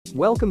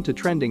Welcome to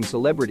Trending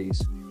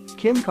Celebrities.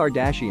 Kim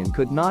Kardashian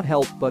could not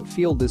help but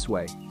feel this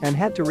way and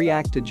had to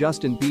react to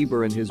Justin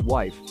Bieber and his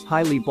wife,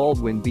 Hailey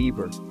Baldwin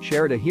Bieber,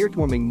 shared a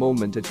heartwarming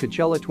moment at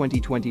Coachella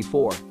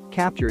 2024,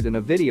 captured in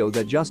a video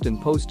that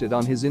Justin posted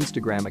on his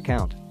Instagram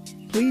account.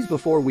 Please,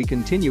 before we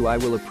continue, I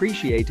will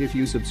appreciate if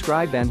you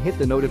subscribe and hit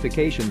the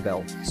notification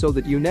bell so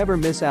that you never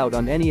miss out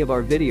on any of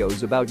our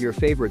videos about your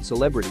favorite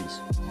celebrities.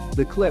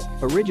 The clip,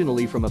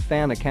 originally from a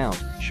fan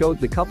account, showed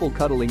the couple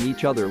cuddling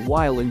each other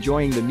while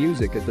enjoying the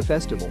music at the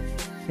festival.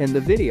 In the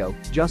video,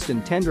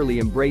 Justin tenderly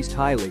embraced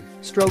Hailey,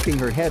 stroking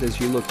her head as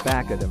she looked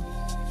back at him.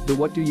 The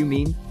 "What do you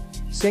mean?"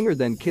 singer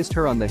then kissed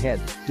her on the head,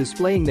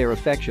 displaying their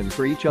affection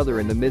for each other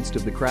in the midst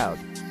of the crowd.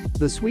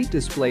 The sweet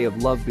display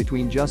of love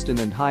between Justin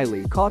and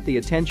Hailey caught the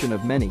attention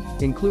of many,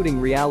 including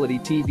reality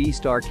TV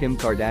star Kim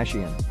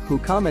Kardashian, who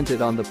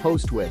commented on the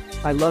post with,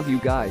 "I love you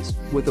guys,"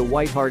 with a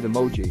white heart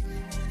emoji.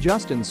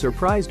 Justin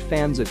surprised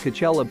fans at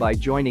Coachella by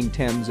joining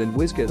Tems and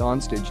wizkid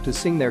onstage to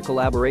sing their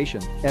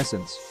collaboration,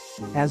 Essence.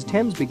 As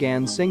Tems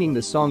began singing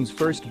the song's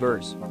first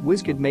verse,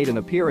 wizkid made an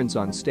appearance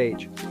on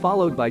stage,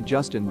 followed by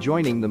Justin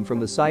joining them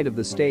from the side of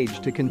the stage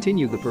to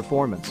continue the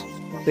performance.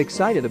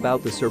 Excited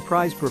about the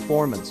surprise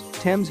performance,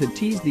 Tems had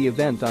teased the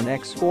event on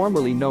X,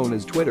 formerly known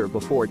as Twitter,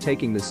 before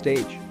taking the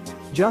stage.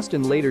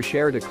 Justin later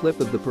shared a clip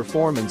of the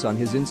performance on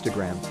his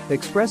Instagram,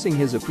 expressing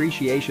his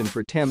appreciation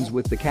for Tems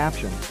with the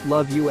caption,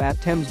 "Love you at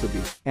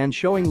Temsbaby," and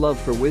showing love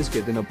for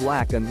wizkid in a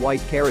black and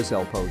white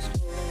carousel post.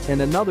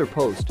 In another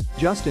post,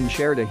 Justin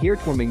shared a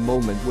heartwarming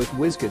moment with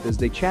wizkid as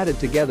they chatted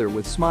together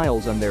with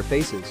smiles on their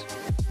faces.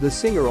 The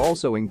singer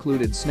also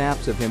included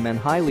snaps of him and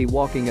Hailey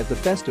walking at the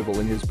festival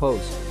in his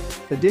post.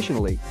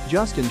 Additionally,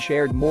 Justin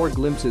shared more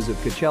glimpses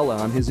of Coachella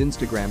on his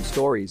Instagram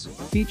stories,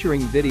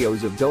 featuring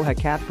videos of Doja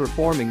Cat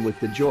performing with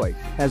The Joy,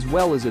 as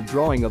well as a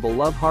drawing of a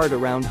love heart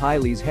around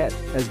Hailey's head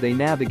as they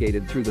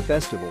navigated through the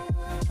festival.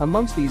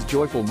 Amongst these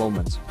joyful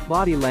moments,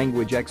 body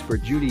language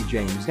expert Judy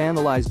James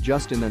analyzed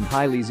Justin and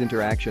Hailey's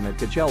interaction at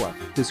Coachella,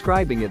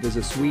 describing it as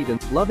a sweet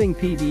and loving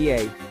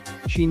PDA.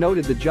 She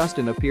noted that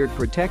Justin appeared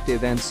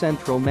protective and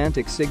sent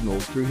romantic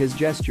signals through his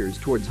gestures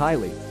towards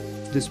Hailey.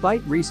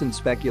 Despite recent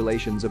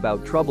speculations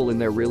about trouble in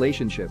their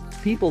relationship,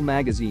 People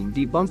magazine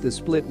debunked the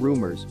split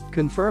rumors,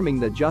 confirming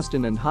that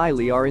Justin and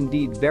Hailey are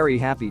indeed very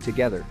happy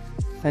together.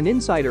 An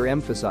insider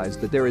emphasized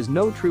that there is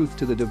no truth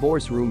to the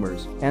divorce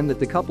rumors and that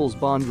the couple's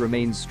bond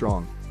remains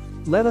strong.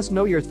 Let us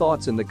know your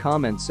thoughts in the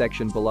comments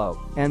section below,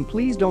 and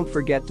please don't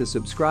forget to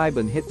subscribe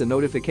and hit the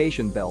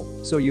notification bell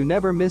so you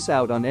never miss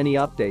out on any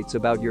updates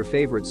about your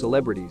favorite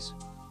celebrities.